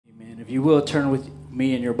If you will, turn with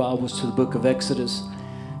me in your Bibles to the book of Exodus,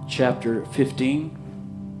 chapter 15,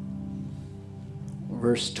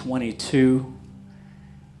 verse 22.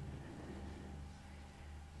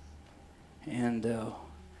 And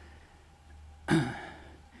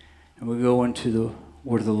we go into the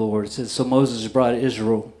word of the Lord. It says, "So Moses brought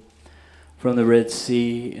Israel from the Red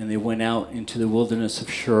Sea, and they went out into the wilderness of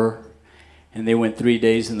Shur. And they went 3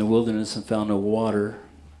 days in the wilderness and found no water.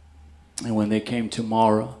 And when they came to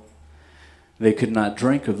Marah, they could not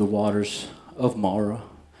drink of the waters of Marah,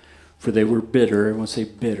 for they were bitter." Everyone say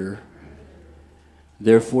bitter.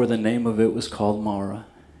 "Therefore the name of it was called Marah.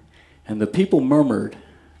 And the people murmured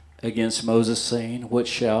against Moses, saying, What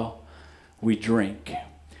shall we drink?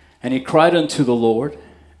 And he cried unto the Lord,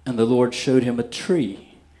 and the Lord showed him a tree,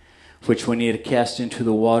 which when he had cast into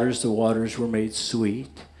the waters were made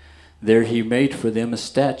sweet. There he made for them a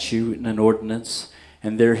statute and an ordinance,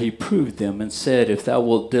 and there he proved them, and said, If thou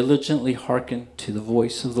wilt diligently hearken to the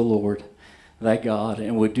voice of the Lord thy God,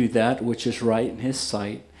 and will do that which is right in his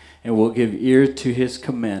sight, and will give ear to his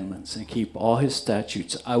commandments, and keep all his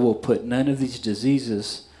statutes, I will put none of these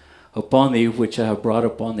diseases upon thee which I have brought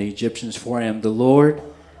upon the Egyptians, for I am the Lord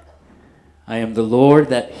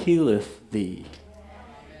that healeth thee.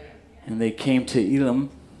 And they came to Elim,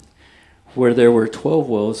 where there were 12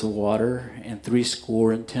 wells of water, and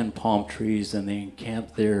 70 palm trees, and they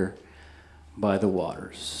encamped there by the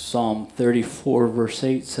waters." Psalm 34, verse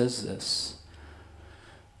 8 says this,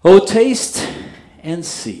 "O taste and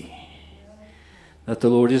see that the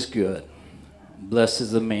Lord is good. Blessed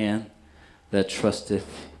is the man that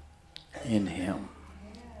trusteth in him."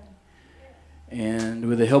 And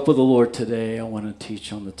with the help of the Lord today, I want to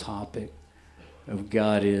teach on the topic of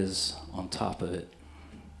God is on top of it.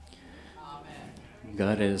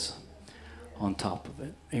 God is on top of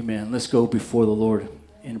it. Amen. Let's go before the Lord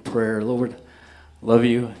in prayer. Lord, love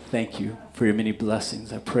you. Thank you for your many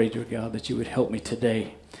blessings. I pray, dear God, that you would help me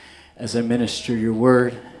today as I minister your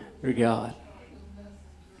word, dear God.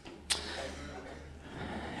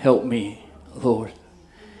 Help me, Lord,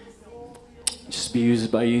 just be used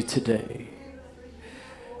by you today.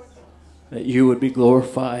 That you would be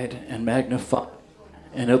glorified and magnified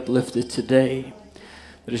and uplifted today.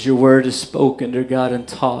 That as your word is spoken, dear God, and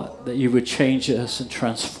taught, that you would change us and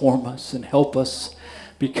transform us and help us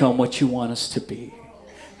become what you want us to be.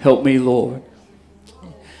 Help me, Lord.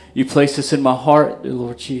 You place this in my heart, dear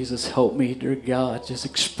Lord Jesus. Help me, dear God. Just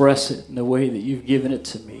express it in the way that you've given it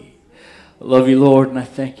to me. I love you, Lord, and I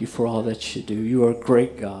thank you for all that you do. You are a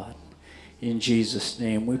great God. In Jesus'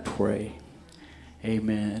 name we pray.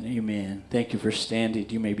 Amen. Amen. Thank you for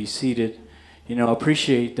standing. You may be seated. You know, I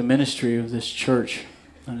appreciate the ministry of this church.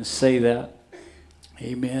 I'm going to say that.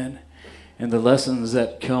 Amen. And the lessons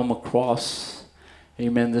that come across,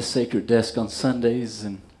 amen, this sacred desk on Sundays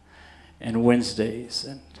and Wednesdays.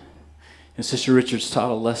 And Sister Richards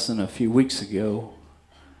taught a lesson a few weeks ago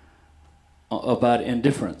about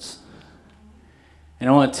indifference. And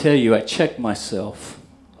I want to tell you, I checked myself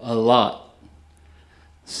a lot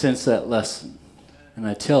since that lesson. And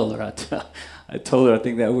I told her, I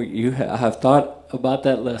think that I have thought about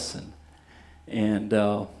that lesson. And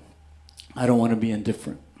I don't want to be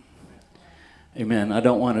indifferent. Amen. I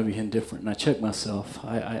don't want to be indifferent. And I check myself.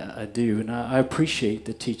 I do. And I appreciate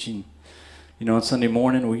the teaching. You know, on Sunday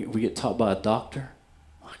morning, we get taught by a doctor.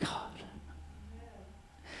 My God.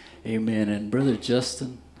 Amen. And Brother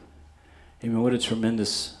Justin, amen, what a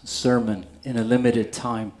tremendous sermon in a limited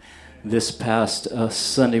time this past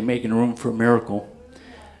Sunday, making room for a miracle.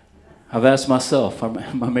 I've asked myself,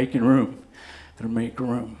 am I making room? To make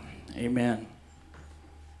room. Amen.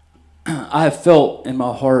 I have felt in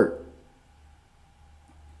my heart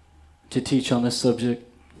to teach on this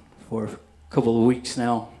subject for a couple of weeks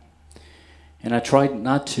now. And I tried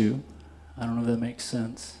not to. I don't know if that makes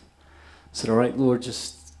sense. I said, all right, Lord,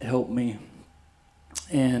 just help me.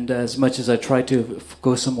 And as much as I tried to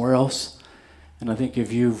go somewhere else, and I think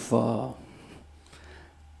if you've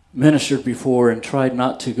ministered before and tried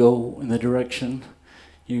not to go in the direction,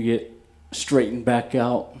 you get straightened back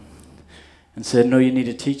out and said, no, you need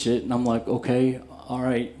to teach it. And I'm like, okay, all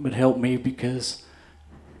right, but help me, because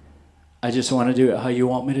I just want to do it how you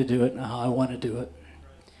want me to do it and how I want to do it.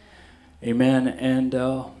 Amen. And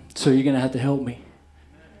so you're going to have to help me.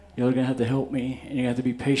 You're going to have to help me, and you have to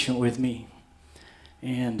be patient with me.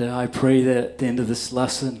 And I pray that at the end of this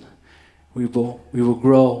lesson, we will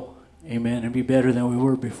grow, amen, and be better than we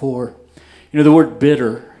were before. You know, the word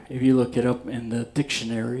bitter, if you look it up in the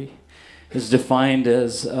dictionary, is defined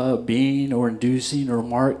as being or inducing or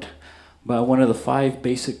marked by one of the 5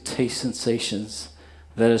 basic taste sensations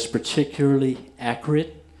that is particularly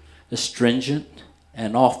acrid, astringent,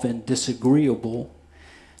 and often disagreeable.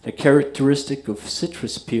 The characteristic of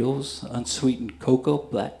citrus peels, unsweetened cocoa,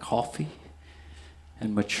 black coffee,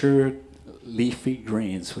 and mature leafy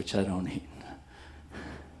greens, which I don't eat.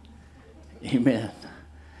 Amen.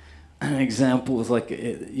 An example is like,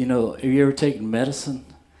 you know, have you ever taken medicine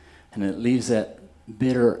and it leaves that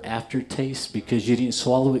bitter aftertaste because you didn't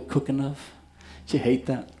swallow it quick enough? Do you hate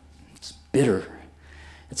that? It's bitter.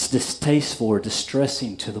 It's distasteful or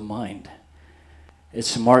distressing to the mind.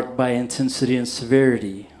 It's marked by intensity and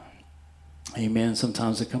severity. Amen.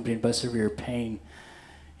 Sometimes accompanied by severe pain.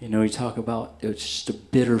 You know, you talk about it's just a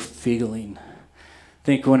bitter feeling. I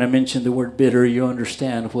think when I mention the word bitter, you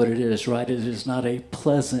understand what it is, right? It is not a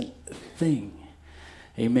pleasant thing.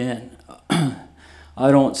 Amen. I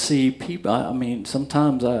don't see people, I mean,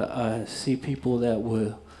 sometimes I see people that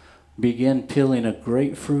will begin peeling a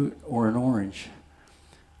grapefruit or an orange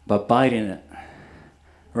by biting it.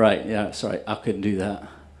 Right, yeah, sorry, I couldn't do that.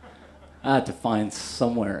 I had to find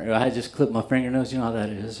somewhere. I just clipped my fingernails, you know how that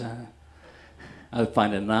is. I would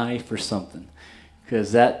find a knife or something,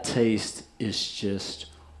 because that taste is just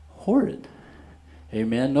horrid.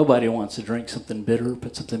 Amen. Nobody wants to drink something bitter,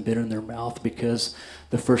 put something bitter in their mouth, because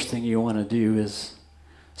the first thing you want to do is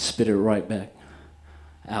spit it right back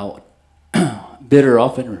out. Bitter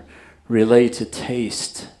often relates to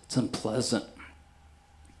taste. It's unpleasant.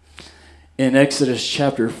 In Exodus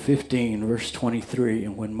chapter 15, verse 23,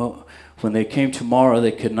 and when they came to Marah,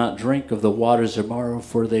 they could not drink of the waters of Marah,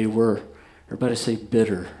 for they were, everybody say,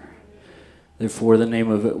 bitter. Therefore the name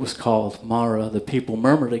of it was called Marah. The people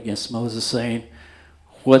murmured against Moses, saying,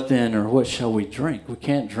 what then, or what shall we drink? We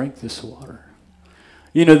can't drink this water.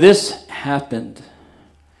 You know, this happened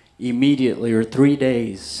immediately, or 3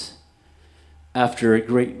 days after a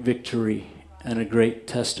great victory and a great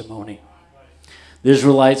testimony. The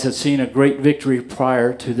Israelites had seen a great victory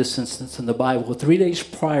prior to this instance in the Bible. 3 days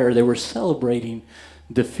prior, they were celebrating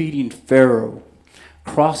defeating Pharaoh,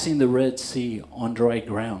 crossing the Red Sea on dry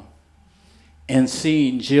ground, and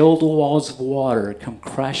seeing jailed walls of water come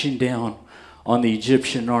crashing down on the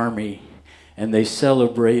Egyptian army. And they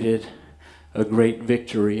celebrated a great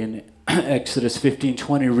victory. In Exodus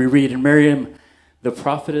 15:20, we read, and Miriam, the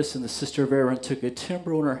prophetess and the sister of Aaron, took a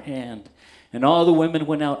timbrel in her hand, and all the women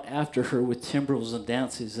went out after her with timbrels and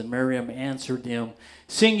dances. And Miriam answered them,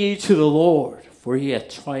 sing ye to the Lord, for he hath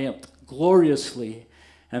triumphed gloriously,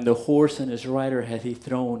 and the horse and his rider hath he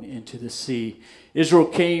thrown into the sea. Israel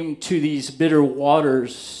came to these bitter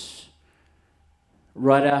waters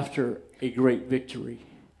right after a great victory.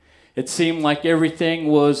 It seemed like everything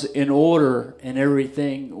was in order and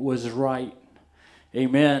everything was right.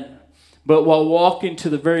 Amen. But while walking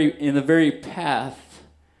in the very path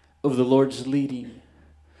of the Lord's leading,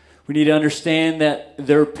 we need to understand that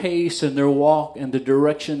their pace and their walk and the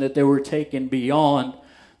direction that they were taking beyond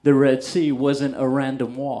the Red Sea wasn't a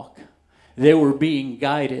random walk. They were being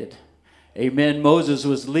guided. Amen. Moses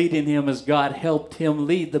was leading him as God helped him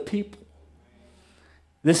lead the people.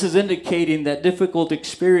 This is indicating that difficult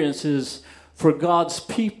experiences for God's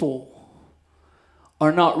people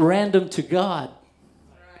are not random to God.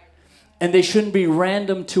 And they shouldn't be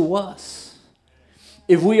random to us.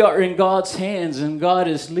 If we are in God's hands and God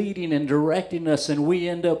is leading and directing us, and we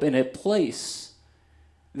end up in a place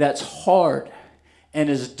that's hard and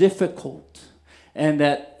is difficult, and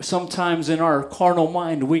that sometimes in our carnal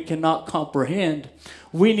mind we cannot comprehend,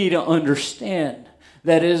 we need to understand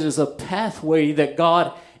that it is a pathway that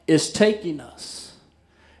God is taking us.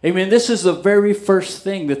 Amen. This is the very first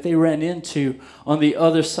thing that they ran into on the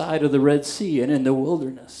other side of the Red Sea and in the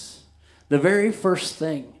wilderness. The very first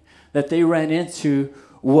thing that they ran into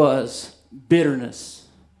was bitterness.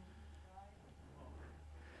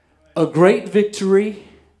 A great victory,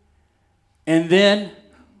 and then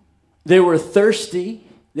they were thirsty.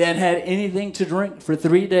 They hadn't had anything to drink for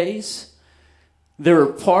 3 days. They were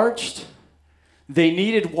parched. They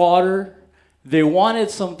needed water. They wanted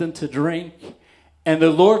something to drink. And the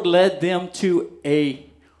Lord led them to a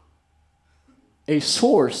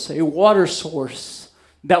source, a water source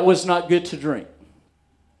that was not good to drink.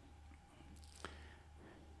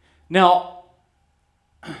 Now,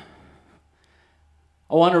 I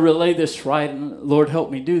want to relay this right, and Lord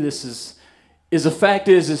help me do this, is the fact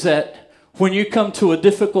is that when you come to a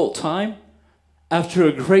difficult time after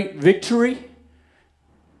a great victory,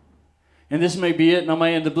 and this may be it, and I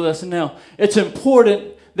may end the blessing now, it's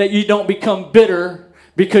important that you don't become bitter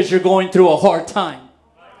because you're going through a hard time.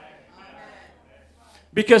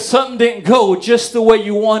 Because something didn't go just the way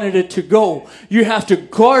you wanted it to go. You have to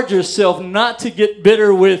guard yourself not to get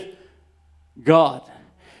bitter with God.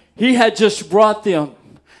 He had just brought them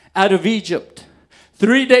out of Egypt.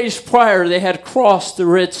 3 days prior, they had crossed the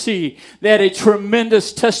Red Sea. They had a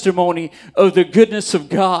tremendous testimony of the goodness of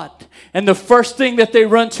God. And the first thing that they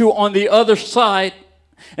run to on the other side,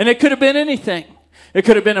 and it could have been anything. It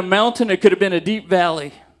could have been a mountain. It could have been a deep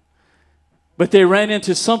valley. But they ran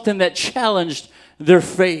into something that challenged their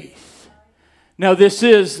faith. Now, this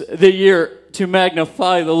is the year to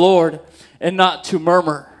magnify the Lord and not to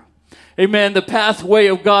murmur. Amen. The pathway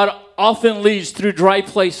of God often leads through dry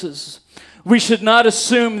places. We should not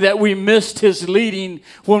assume that we missed his leading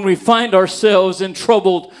when we find ourselves in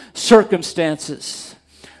troubled circumstances.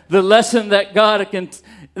 The lesson is that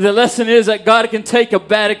God can take a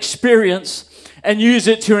bad experience and use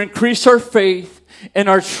it to increase our faith and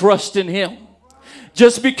our trust in him.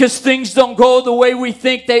 Just because things don't go the way we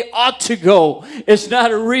think they ought to go, it's not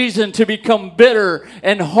a reason to become bitter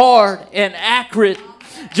and hard and acrid.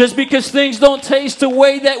 Just because things don't taste the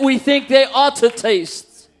way that we think they ought to taste.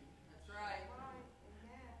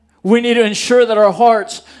 We need to ensure that our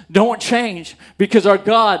hearts don't change because our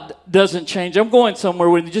God doesn't change. I'm going somewhere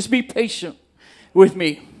with you. Just be patient with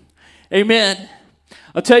me. Amen.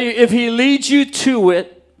 I'll tell you, if he leads you to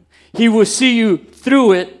it, he will see you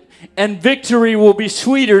through it, and victory will be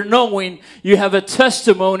sweeter knowing you have a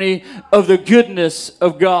testimony of the goodness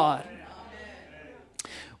of God.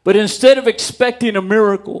 But instead of expecting a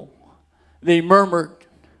miracle, they murmured.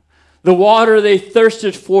 The water they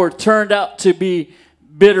thirsted for turned out to be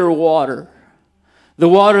bitter water. The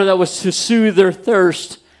water that was to soothe their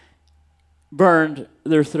thirst burned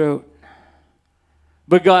their throat.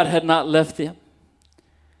 But God had not left them.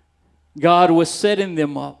 God was setting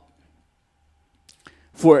them up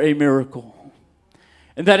for a miracle.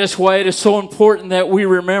 And that is why it is so important that we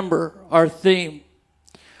remember our theme.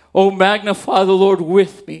 Oh, magnify the Lord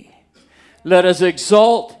with me. Let us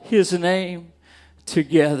exalt his name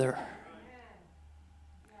together.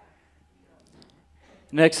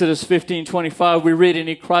 In Exodus 15:25, we read, and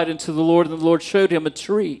he cried unto the Lord, and the Lord showed him a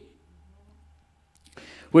tree,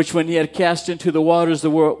 which when he had cast into the waters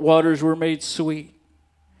were made sweet.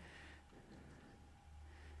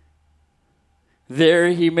 There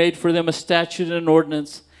he made for them a statute and an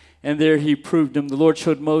ordinance, and there he proved them. The Lord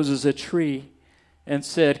showed Moses a tree and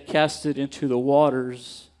said, cast it into the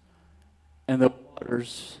waters, and the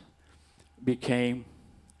waters became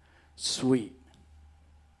sweet.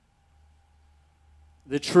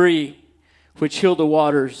 The tree which healed the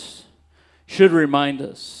waters should remind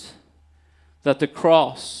us that the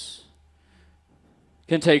cross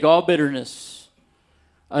can take all bitterness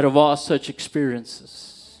out of all such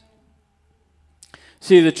experiences.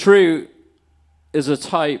 See, the tree is a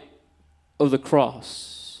type of the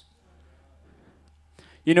cross.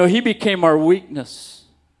 You know, he became our weakness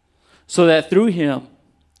so that through him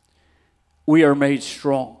we are made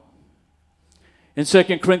strong. In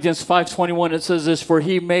 2 Corinthians 5:21 it says this, for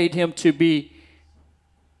he made him to be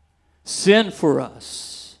sin for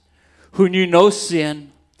us, who knew no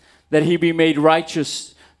sin, that he be made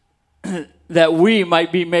righteous, that we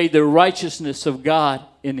might be made the righteousness of God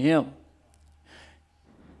in him.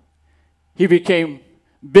 He became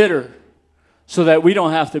bitter so that we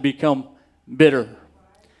don't have to become bitter.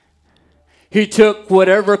 He took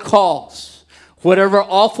whatever cause, whatever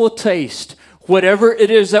awful taste, whatever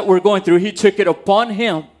it is that we're going through, he took it upon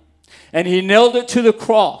him and he nailed it to the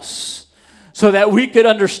cross so that we could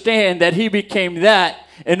understand that he became that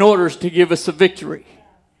in order to give us a victory.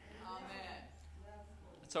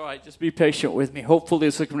 It's all right. Just be patient with me.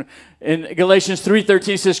 Hopefully, in Galatians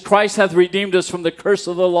 3:13 says, Christ hath redeemed us from the curse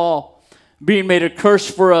of the law, being made a curse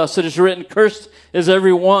for us. It is written, cursed is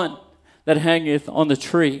every one that hangeth on the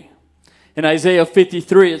tree. In Isaiah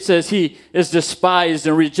 53, it says, he is despised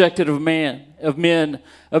and rejected of men,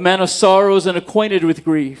 a man of sorrows and acquainted with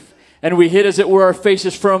grief. And we hid as it were our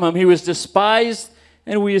faces from him. He was despised,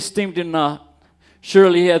 and we esteemed him not.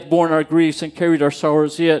 Surely he hath borne our griefs and carried our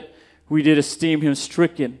sorrows, yet we did esteem him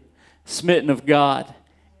stricken, smitten of God,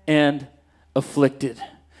 and afflicted.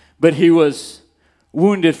 But he was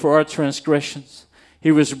wounded for our transgressions.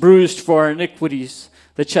 He was bruised for our iniquities.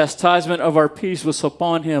 The chastisement of our peace was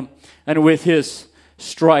upon him, and with his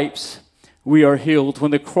stripes we are healed.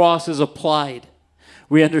 When the cross is applied,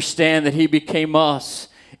 we understand that he became us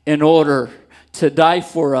in order to die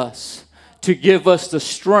for us, to give us the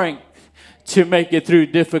strength to make it through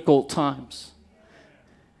difficult times.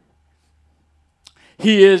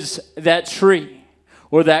 He is that tree,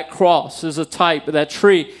 or that cross is a type. That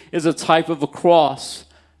tree is a type of a cross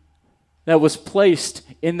that was placed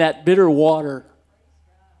in that bitter water.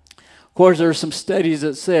 Of course, there are some studies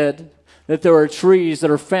that said that there are trees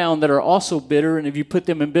that are found that are also bitter, and if you put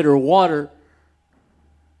them in bitter water,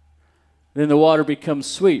 then the water becomes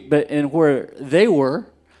sweet. But in where they were,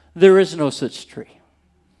 there is no such tree.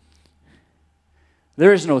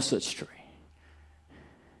 There is no such tree.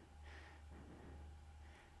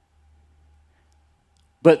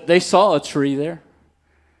 But they saw a tree there,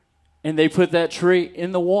 and they put that tree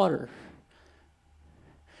in the water.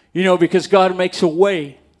 You know, because God makes a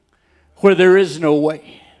way where there is no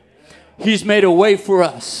way. He's made a way for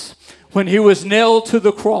us. When he was nailed to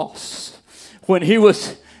the cross, when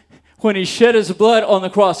he shed his blood on the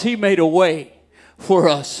cross, he made a way for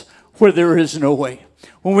us where there is no way.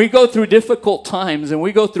 When we go through difficult times and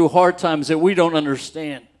we go through hard times that we don't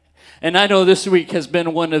understand, and I know this week has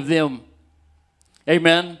been one of them.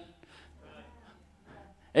 Amen.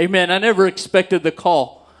 Amen. I never expected the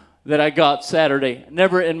call that I got Saturday.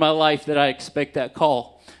 Never in my life did I expect that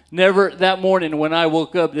call. Never that morning when I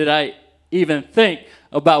woke up did I even think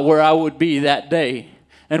about where I would be that day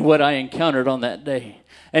and what I encountered on that day.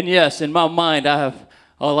 And yes, in my mind, I'm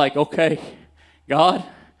like, okay, God.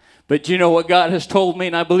 But you know what God has told me,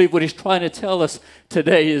 and I believe what he's trying to tell us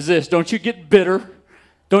today is this. Don't you get bitter.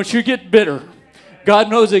 Don't you get bitter. God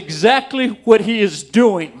knows exactly what he is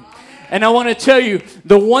doing. And I want to tell you,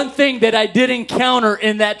 the one thing that I did encounter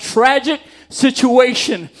in that tragic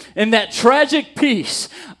situation, in that tragic peace,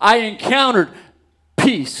 I encountered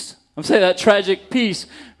peace. I'm saying that tragic peace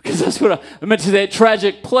because that's what I meant to say, that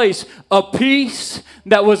tragic place. A peace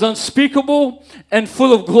that was unspeakable and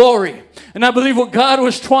full of glory. And I believe what God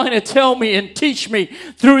was trying to tell me and teach me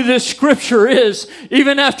through this scripture is,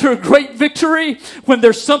 even after a great victory, when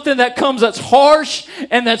there's something that comes that's harsh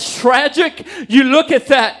and that's tragic, you look at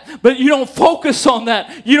that, but you don't focus on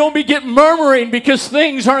that. You don't begin murmuring because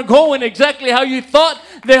things aren't going exactly how you thought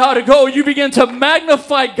they ought to go. You begin to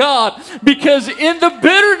magnify God because in the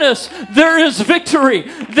bitterness, there is victory.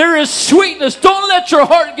 There is sweetness. Don't let your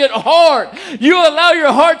heart get hard. You allow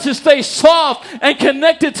your heart to stay soft and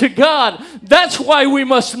connected to God. That's why we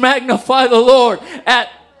must magnify the Lord at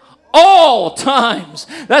all times.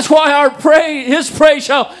 That's why his praise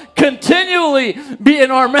shall continually be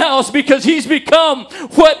in our mouths, because he's become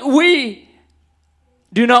what we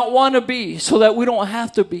do not want to be so that we don't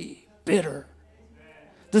have to be bitter.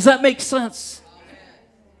 Does that make sense?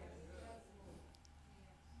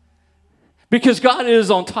 Because God is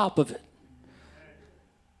on top of it.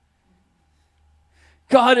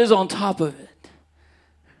 God is on top of it.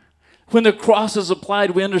 When the cross is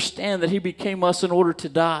applied, we understand that he became us in order to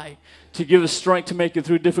die, to give us strength to make it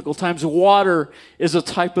through difficult times. Water is a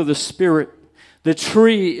type of the Spirit. The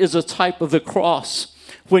tree is a type of the cross.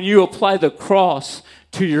 When you apply the cross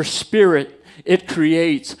to your spirit, it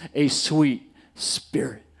creates a sweet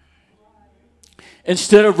spirit.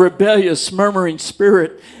 Instead of rebellious, murmuring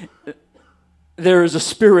spirit, there is a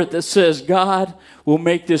spirit that says, God will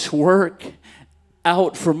make this work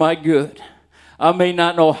out for my good. I may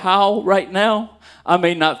not know how right now. I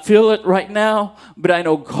may not feel it right now, but I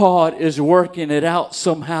know God is working it out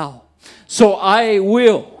somehow. So I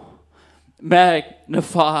will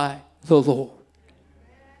magnify the Lord.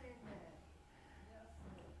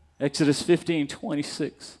 Exodus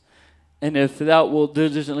 15:26. And if thou wilt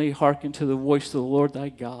diligently hearken to the voice of the Lord thy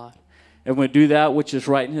God, and will do that which is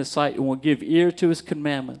right in his sight, and will give ear to his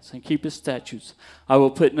commandments, and keep his statutes, I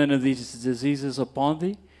will put none of these diseases upon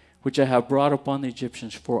thee, which I have brought upon the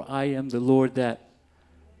Egyptians, for I am the Lord that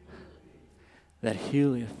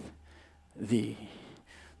healeth thee.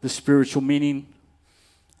 The spiritual meaning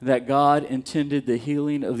that God intended the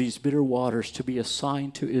healing of these bitter waters to be a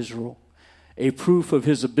sign to Israel, a proof of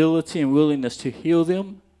his ability and willingness to heal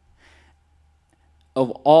them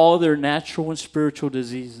of all their natural and spiritual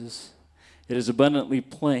diseases. It is abundantly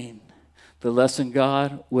plain. The lesson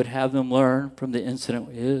God would have them learn from the incident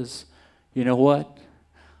is, you know what?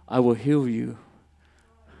 I will heal you.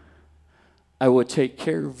 I will take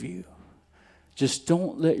care of you. Just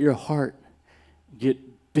don't let your heart get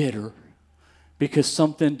bitter because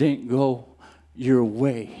something didn't go your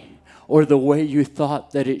way or the way you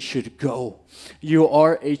thought that it should go. You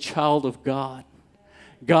are a child of God.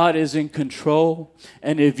 God is in control,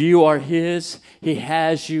 and if you are his, he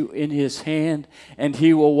has you in his hand, and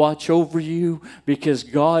he will watch over you because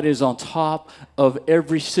God is on top of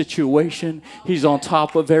every situation. He's on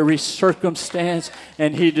top of every circumstance,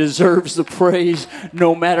 and he deserves the praise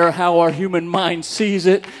no matter how our human mind sees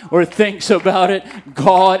it or thinks about it.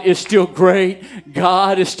 God is still great.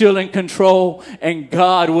 God is still in control, and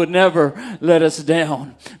God would never let us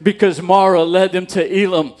down because Mara led them to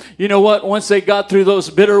Elim. You know what? Once they got through those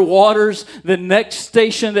bitter waters, the next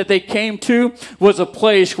station that they came to was a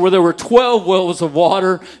place where there were 12 wells of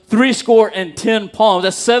water, 70 palms.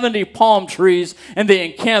 That's 70 palm trees, and they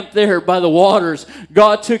encamped there by the waters.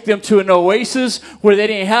 God took them to an oasis where they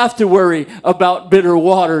didn't have to worry about bitter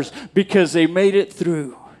waters because they made it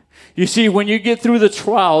through. You see, when you get through the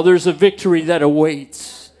trial, there's a victory that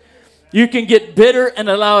awaits. You can get bitter and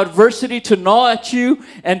allow adversity to gnaw at you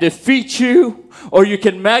and defeat you, or you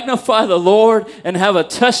can magnify the Lord and have a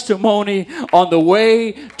testimony on the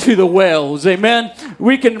way to the wells. Amen.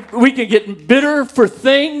 We can get bitter for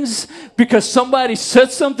things because somebody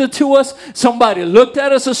said something to us, somebody looked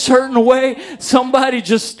at us a certain way, somebody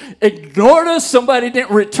just ignored us, somebody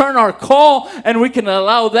didn't return our call, and we can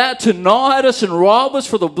allow that to gnaw at us and rob us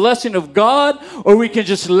for the blessing of God, or we can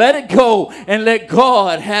just let it go and let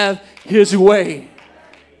God have His way.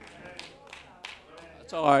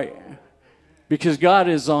 That's all right. Because God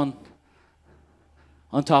is on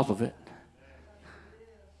top of it.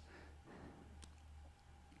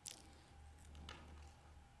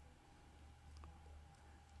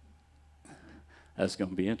 That's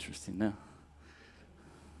going to be interesting now.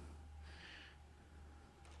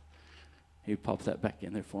 You pop that back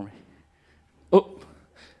in there for me. Oh.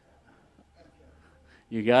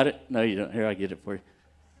 You got it? No, you don't. Here, I get it for you.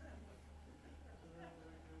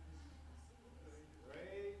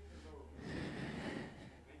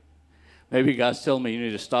 Maybe God's telling me you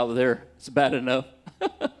need to stop there. It's bad enough.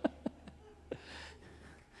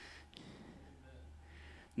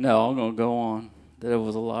 No, I'm going to go on. The devil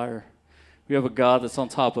was a liar. We have a God that's on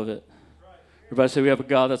top of it. Everybody say we have a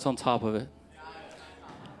God that's on top of it.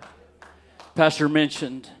 Pastor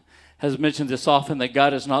has mentioned this often, that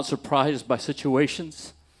God is not surprised by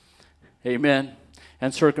situations. Amen.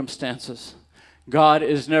 And circumstances. God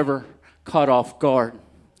is never caught off guard.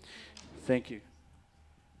 Thank you.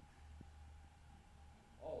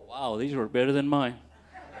 Wow, these were better than mine.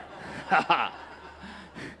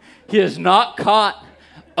 He is not caught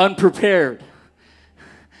unprepared.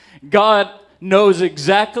 God knows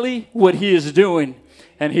exactly what He is doing,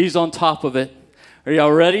 and He's on top of it. Are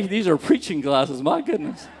y'all ready? These are preaching glasses, my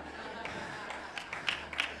goodness.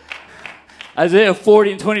 Isaiah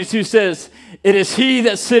 40:22 says, "It is He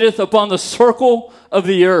that sitteth upon the circle of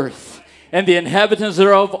the earth, and the inhabitants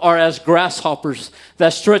thereof are as grasshoppers,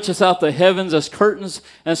 that stretcheth out the heavens as curtains,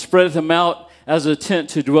 and spreadeth them out as a tent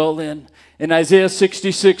to dwell in." And Isaiah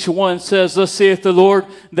 66:1 says, "Thus saith the Lord,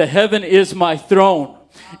 the heaven is my throne,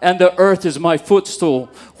 and the earth is my footstool.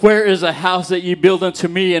 Where is a house that ye build unto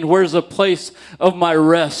me, and where is a place of my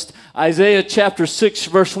rest?" Isaiah chapter 6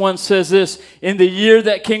 verse 1 says this, "In the year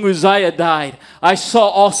that King Uzziah died, I saw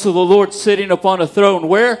also the Lord sitting upon a throne."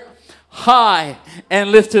 Where? High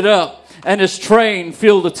and lifted up, and His train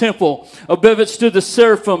filled the temple. Above it stood the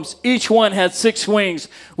seraphims. Each one had 6 wings.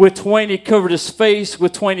 With 20 He covered His face,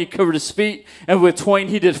 with 20 He covered His feet, and with 20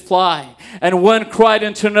 He did fly. And one cried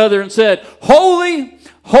unto another and said, "Holy,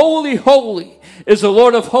 holy, holy is the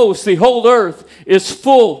Lord of hosts. The whole earth is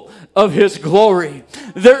full of His glory."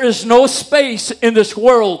 There is no space in this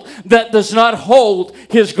world that does not hold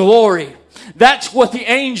His glory. That's what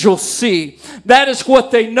the angels see. That is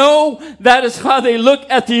what they know. That is how they look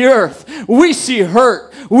at the earth. We see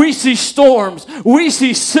hurt. We see storms. We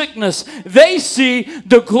see sickness. They see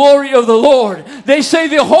the glory of the Lord. They say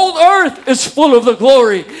the whole earth is full of the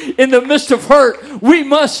glory. In the midst of hurt, we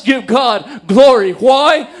must give God glory.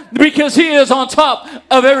 Why? Because He is on top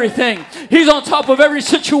of everything. He's on top of every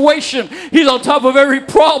situation. He's on top of every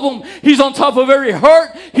problem. He's on top of every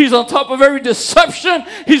hurt. He's on top of every deception.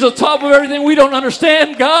 He's on top of everything we don't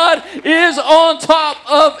understand. God is on top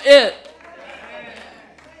of it.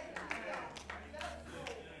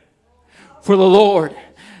 For the Lord,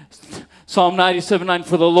 Psalm 97:9,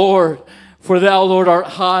 for Thou, Lord, art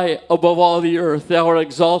high above all the earth. Thou art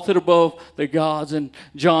exalted above the gods. And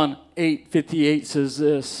John 8:58 says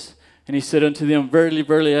this, "And He said unto them, Verily,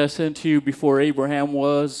 verily, I say unto you, before Abraham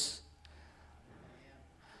was,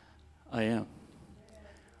 I am."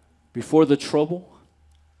 Before the trouble.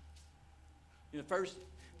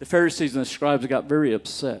 The Pharisees and the scribes got very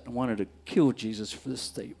upset and wanted to kill Jesus for this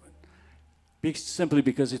statement. Simply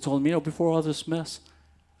because He told them, before all this mess,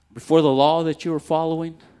 before the law that you were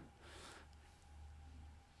following,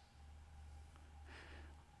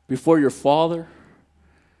 before your father,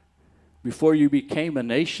 before you became a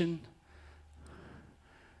nation,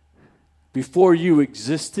 before you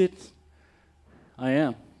existed, I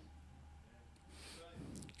am.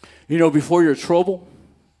 Before your trouble,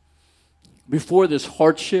 before this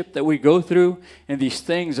hardship that we go through and these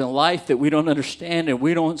things in life that we don't understand and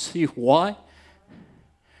we don't see why,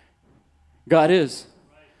 God is.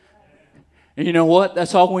 And you know what?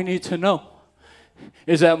 That's all we need to know.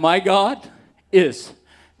 Is that my God is.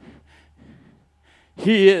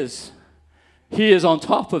 He is. He is on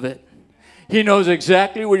top of it. He knows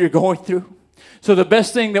exactly what you're going through. So the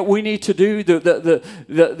best thing that we need to do,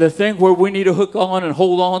 the thing where we need to hook on and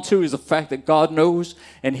hold on to is the fact that God knows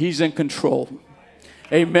and He's in control.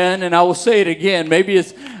 Amen. And I will say it again. Maybe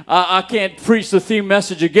it's I can't preach the theme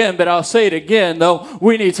message again, but I'll say it again, though.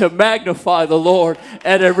 We need to magnify the Lord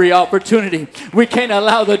at every opportunity. We can't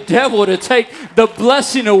allow the devil to take the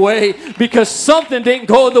blessing away because something didn't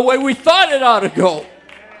go the way we thought it ought to go.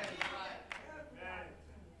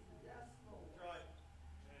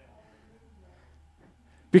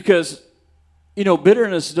 Because, you know,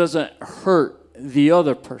 bitterness doesn't hurt the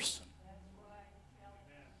other person.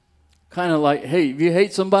 Kind of like, hey, if you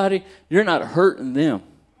hate somebody, you're not hurting them.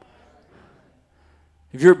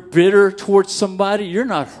 If you're bitter towards somebody, you're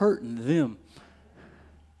not hurting them.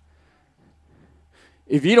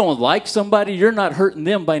 If you don't like somebody, you're not hurting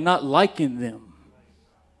them by not liking them.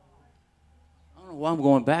 I don't know why I'm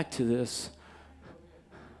going back to this.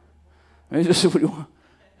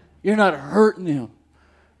 You're not hurting them.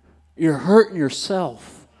 You're hurting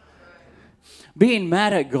yourself. Being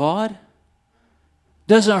mad at God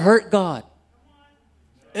doesn't hurt God.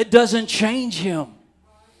 It doesn't change Him.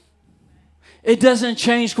 It doesn't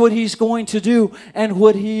change what He's going to do and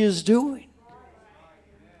what He is doing.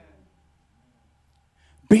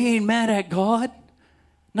 Being mad at God,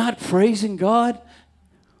 not praising God,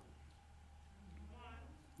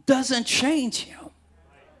 doesn't change Him.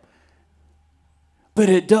 But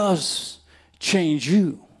it does change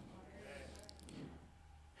you.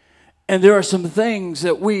 And there are some things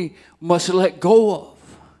that we must let go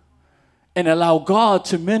of and allow God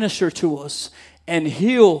to minister to us and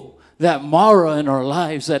heal that Mara in our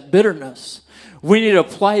lives, that bitterness. We need to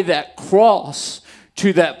apply that cross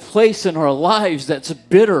to that place in our lives that's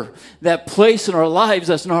bitter, that place in our lives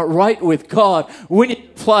that's not right with God. We need to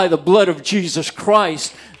apply the blood of Jesus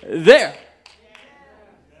Christ there.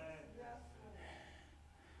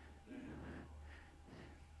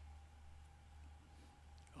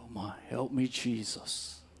 Oh my, help me,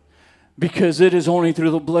 Jesus. Because it is only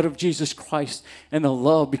through the blood of Jesus Christ and the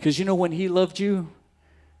love. Because you know when He loved you?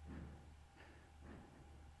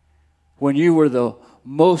 When you were the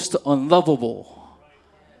most unlovable.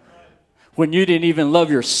 When you didn't even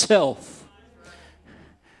love yourself.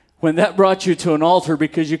 When that brought you to an altar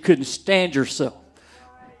because you couldn't stand yourself.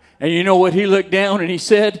 And you know what He looked down and He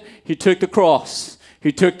said? He took the cross.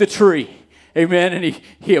 He took the tree. Amen. And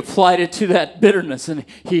he applied it to that bitterness and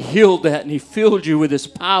He healed that and He filled you with His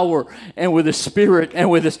power and with His Spirit and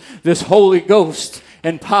with this Holy Ghost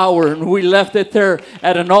and power. And we left it there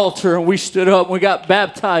at an altar and we stood up and we got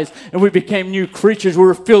baptized and we became new creatures. We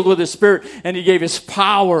were filled with His Spirit and He gave us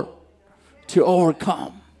power to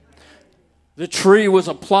overcome. The tree was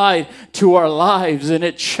applied to our lives and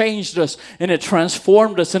it changed us and it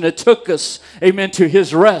transformed us and it took us, amen, to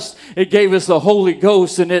His rest. It gave us the Holy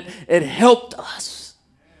Ghost and it helped us.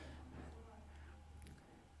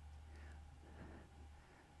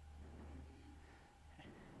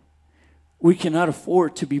 We cannot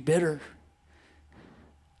afford to be bitter.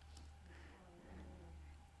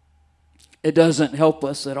 It doesn't help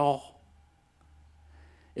us at all.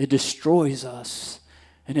 It destroys us.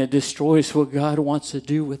 And it destroys what God wants to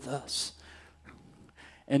do with us.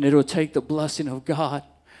 And it'll take the blessing of God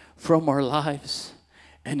from our lives.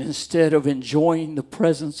 And instead of enjoying the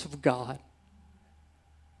presence of God,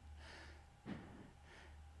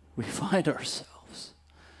 we find ourselves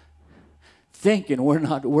thinking we're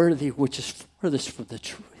not worthy, which is furthest from the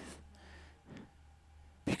truth.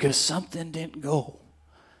 Because something didn't go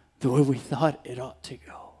the way we thought it ought to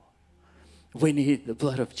go. We need the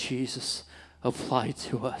blood of Jesus applied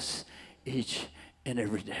to us each and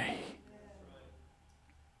every day.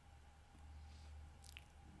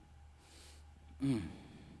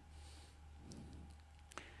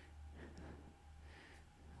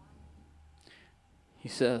 He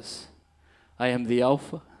says, I am the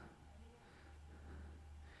Alpha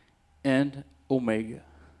and Omega,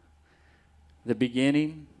 the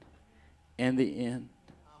beginning and the end,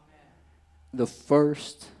 the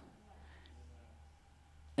first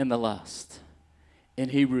and the last. In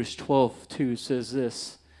Hebrews 12:2 says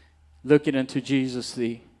this, looking unto Jesus,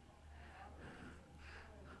 the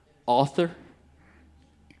author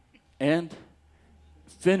and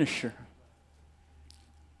finisher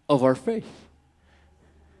of our faith.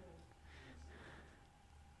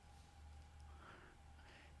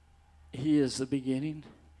 He is the beginning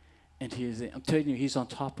and He is I'm telling you, He's on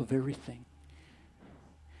top of everything.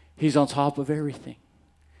 He's on top of everything.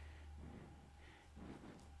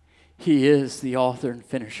 He is the author and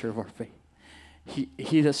finisher of our faith.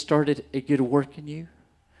 He that started a good work in you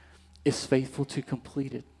is faithful to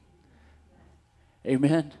complete it.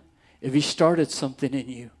 Amen. If he started something in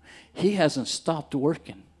you, he hasn't stopped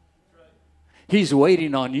working. He's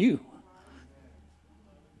waiting on you.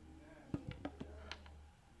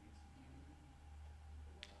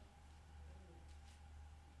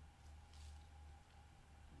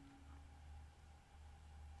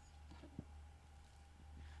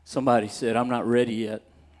 Somebody said, I'm not ready yet.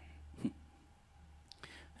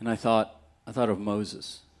 And I thought of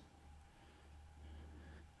Moses.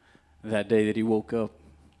 That day that he woke up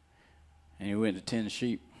and he went to tend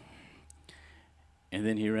sheep. And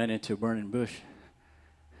then he ran into a burning bush.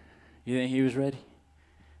 You think he was ready?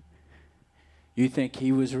 You think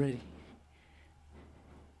he was ready?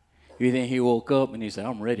 You think he woke up and he said,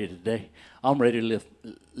 I'm ready today. I'm ready to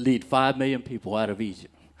lead 5 million people out of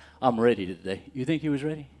Egypt. I'm ready today. You think he was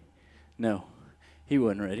ready? No, he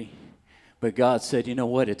wasn't ready. But God said, you know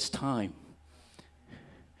what? It's time.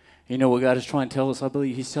 You know what God is trying to tell us? I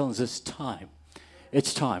believe he's telling us it's time.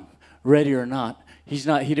 It's time. Ready or not. He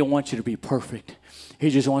didn't want you to be perfect.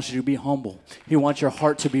 He just wants you to be humble. He wants your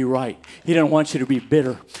heart to be right. He didn't want you to be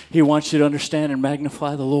bitter. He wants you to understand and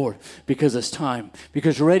magnify the Lord because it's time.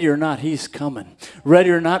 Because ready or not, he's coming.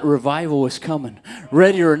 Ready or not, revival is coming.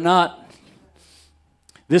 Ready or not,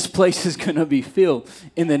 this place is going to be filled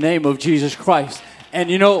in the name of Jesus Christ. And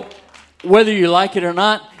you know, whether you like it or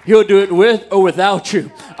not, he'll do it with or without you.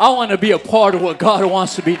 I want to be a part of what God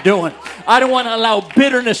wants to be doing. I don't want to allow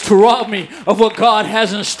bitterness to rob me of what God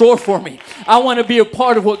has in store for me. I want to be a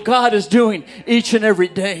part of what God is doing each and every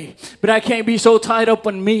day. But I can't be so tied up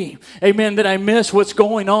on me, amen, that I miss what's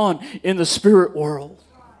going on in the spirit world.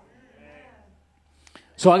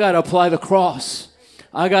 So I got to apply the cross.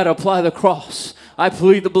 I got to apply the cross. I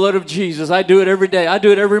plead the blood of Jesus. I do it every day. I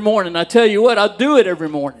do it every morning. I tell you what, I'll do it every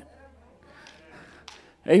morning.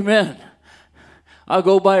 Amen. I'll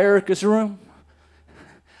go by Erica's room.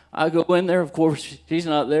 I go in there. Of course, she's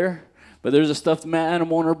not there. But there's a stuffed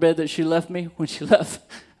animal on her bed that she left me when she left.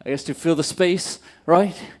 I guess to fill the space,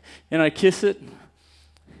 right? And I kiss it.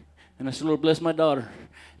 And I say, Lord, bless my daughter.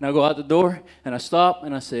 And I go out the door and I stop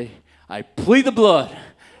and I say, I plead the blood.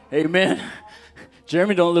 Amen.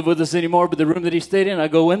 Jeremy don't live with us anymore, but the room that he stayed in, I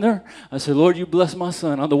go in there. I say, Lord, you bless my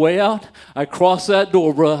son. On the way out, I cross that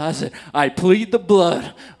door, bro. I said, I plead the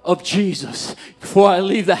blood of Jesus. Before I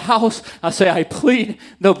leave the house, I say, I plead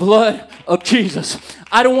the blood of Jesus.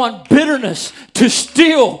 I don't want bitterness to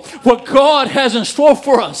steal what God has in store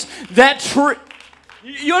for us.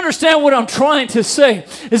 You understand what I'm trying to say?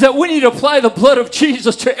 Is that we need to apply the blood of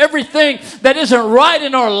Jesus to everything that isn't right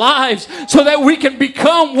in our lives so that we can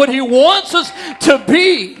become what he wants us to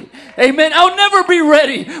be. Amen. I'll never be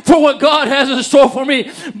ready for what God has in store for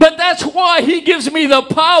me. But that's why he gives me the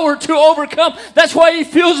power to overcome. That's why he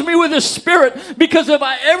fills me with his spirit. Because if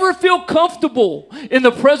I ever feel comfortable in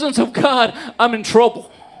the presence of God, I'm in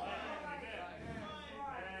trouble.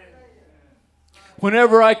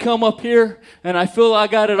 Whenever I come up here and I feel I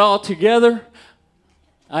got it all together,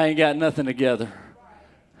 I ain't got nothing together.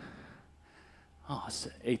 Oh, it's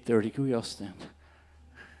 8:30. Can we all stand?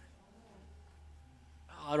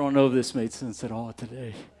 I don't know if this made sense at all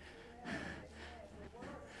today.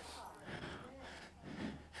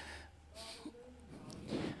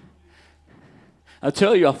 I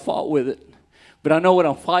tell you, I fought with it. But I know what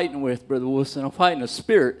I'm fighting with, Brother Wilson. I'm fighting a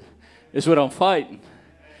spirit. It's what I'm fighting.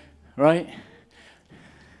 Right?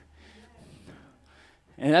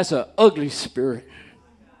 And that's an ugly spirit.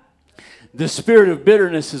 The spirit of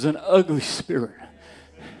bitterness is an ugly spirit.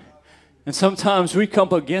 And sometimes we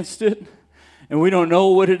come against it and we don't know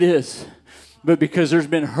what it is. But because there's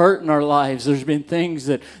been hurt in our lives, there's been things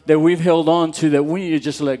that we've held on to that we need to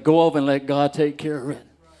just let go of and let God take care of it.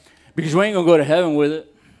 Because we ain't going to go to heaven with it.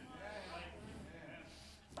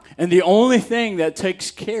 And the only thing that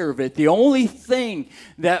takes care of it, the only thing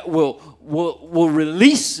that will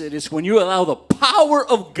release it is when you allow the power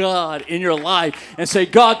of God in your life and say,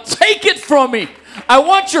 God, take it from me. I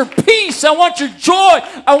want your peace. I want your joy.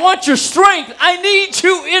 I want your strength. I need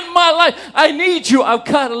you in my life. I need you. I've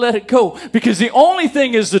got to let it go because the only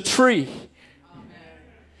thing is the tree.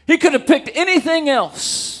 He could have picked anything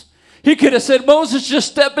else. He could have said, Moses,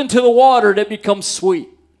 just step into the water and it becomes sweet.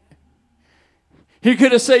 He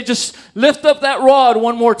could have said, just lift up that rod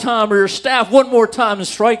one more time or your staff one more time and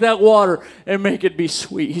strike that water and make it be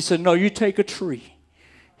sweet. He said, no, you take a tree.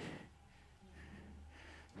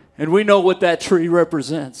 And we know what that tree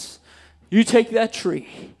represents. You take that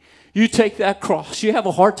tree. You take that cross. You have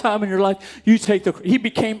a hard time in your life. You take the cross. He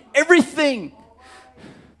became everything.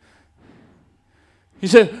 He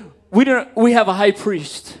said, We have a high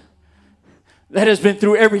priest that has been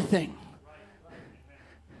through everything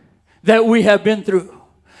that we have been through,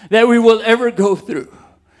 that we will ever go through.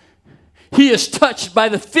 He is touched by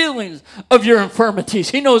the feelings of your infirmities.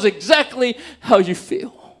 He knows exactly how you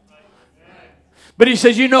feel. But he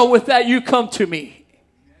says, with that you come to me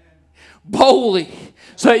boldly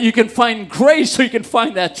so that you can find grace, so you can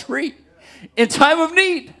find that tree in time of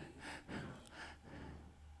need.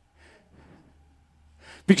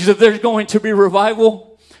 Because if there's going to be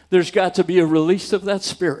revival, there's got to be a release of that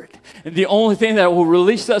spirit. And the only thing that will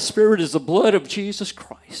release that spirit is the blood of Jesus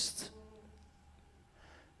Christ.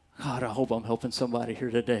 God, I hope I'm helping somebody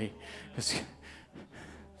here today.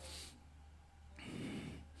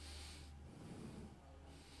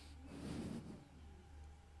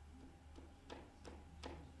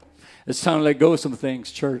 It's time to let go of some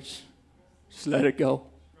things, church. Just let it go.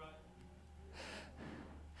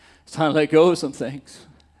 It's time to let go of some things.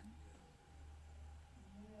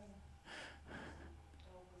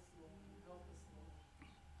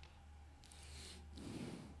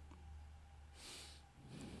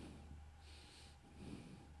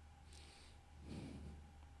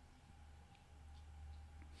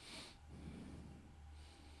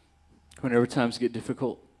 Whenever times get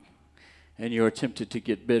difficult and you are tempted to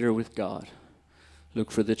get bitter with God,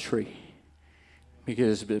 look for the tree.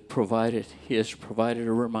 Because He has provided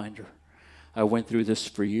a reminder. I went through this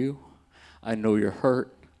for you. I know your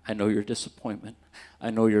hurt. I know your disappointment.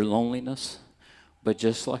 I know your loneliness. But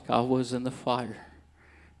just like I was in the fire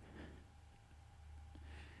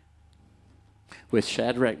with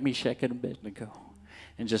Shadrach, Meshach, and Abednego,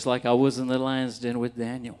 and just like I was in the lion's den with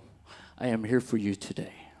Daniel, I am here for you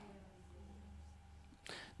today.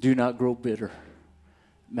 Do not grow bitter.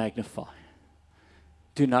 Magnify.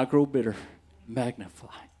 Do not grow bitter. Magnify.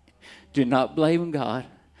 Do not blame God.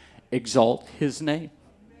 Exalt His name.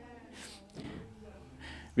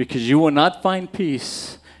 Because you will not find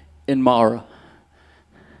peace in Mara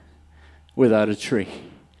without a tree.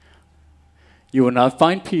 You will not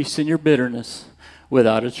find peace in your bitterness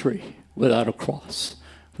without a tree, without a cross.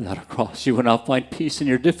 Without a cross. You will not find peace in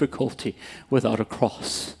your difficulty without a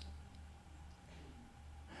cross.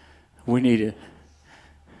 We need to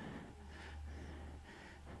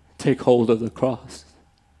take hold of the cross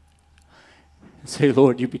and say,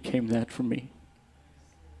 Lord, you became that for me.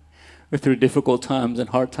 Or through difficult times and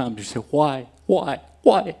hard times, you say, why?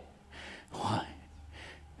 But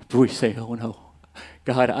we say, oh no,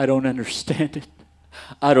 God, I don't understand it.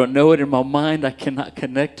 I don't know it in my mind. I cannot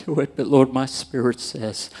connect to it. But Lord, my spirit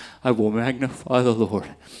says, I will magnify the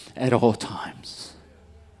Lord at all times.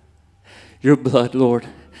 Your blood, Lord,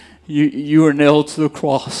 you are nailed to the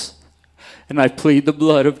cross. And I plead the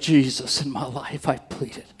blood of Jesus in my life. I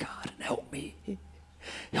plead it, God, and help me.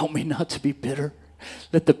 Help me not to be bitter.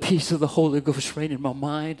 Let the peace of the Holy Ghost reign in my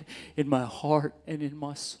mind, in my heart, and in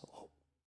my soul.